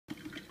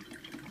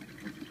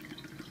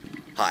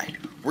Hi,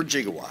 we're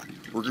Gigawatt.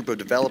 We're a group of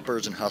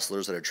developers and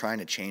hustlers that are trying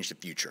to change the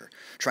future,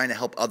 trying to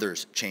help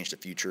others change the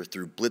future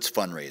through blitz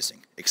fundraising,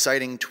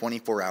 exciting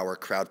 24-hour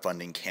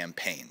crowdfunding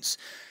campaigns.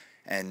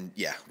 And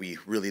yeah, we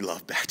really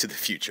love Back to the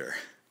Future.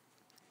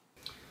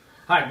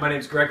 Hi, my name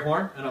is Greg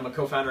Horn, and I'm a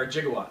co-founder at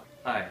Gigawatt.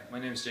 Hi, my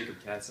name is Jacob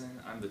Katzen.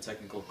 I'm the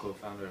technical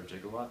co-founder of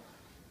Gigawatt.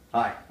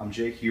 Hi, I'm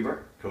Jake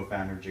Huber,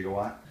 co-founder of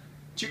Gigawatt.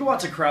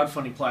 Gigawatt's a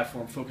crowdfunding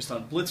platform focused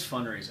on blitz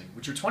fundraising,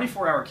 which are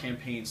 24-hour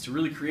campaigns to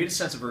really create a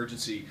sense of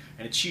urgency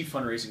and achieve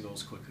fundraising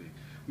goals quickly.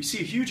 We see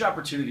a huge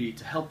opportunity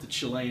to help the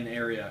Chilean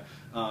area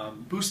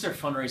boost their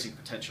fundraising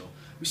potential.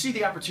 We see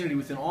the opportunity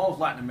within all of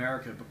Latin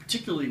America, but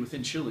particularly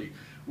within Chile,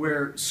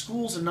 where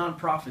schools and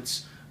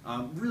nonprofits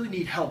really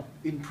need help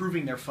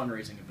improving their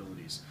fundraising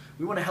abilities.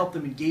 We want to help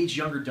them engage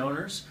younger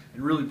donors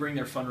and really bring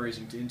their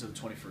fundraising into the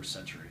 21st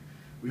century.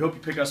 We hope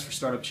you pick us for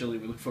Startup Chile.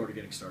 We look forward to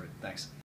getting started. Thanks.